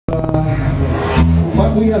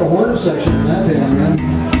we had a horn section in that band,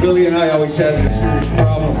 man. Billy and I always had a serious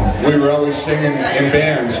problem. We were always singing in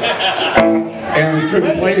bands. And we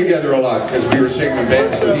couldn't play together a lot because we were singing in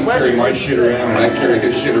bands, so he'd carry my shit around and I'd carry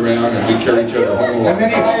his shit around and we'd carry each other home a lot. And then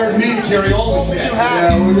he hired me to carry all the shit.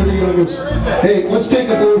 Yeah, we were the youngest. Hey, let's take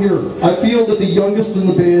a vote here. I feel that the youngest in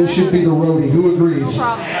the band should be the roadie. Who agrees?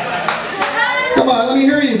 Come on, let me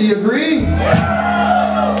hear you. Do you agree?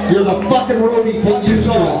 You're the fucking roadie. Fuck you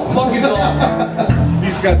all. Fuck you all.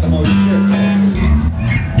 He's got the most shit.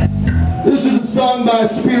 This is a song by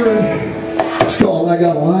Spirit. It's called I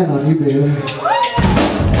Got a Line on You, baby.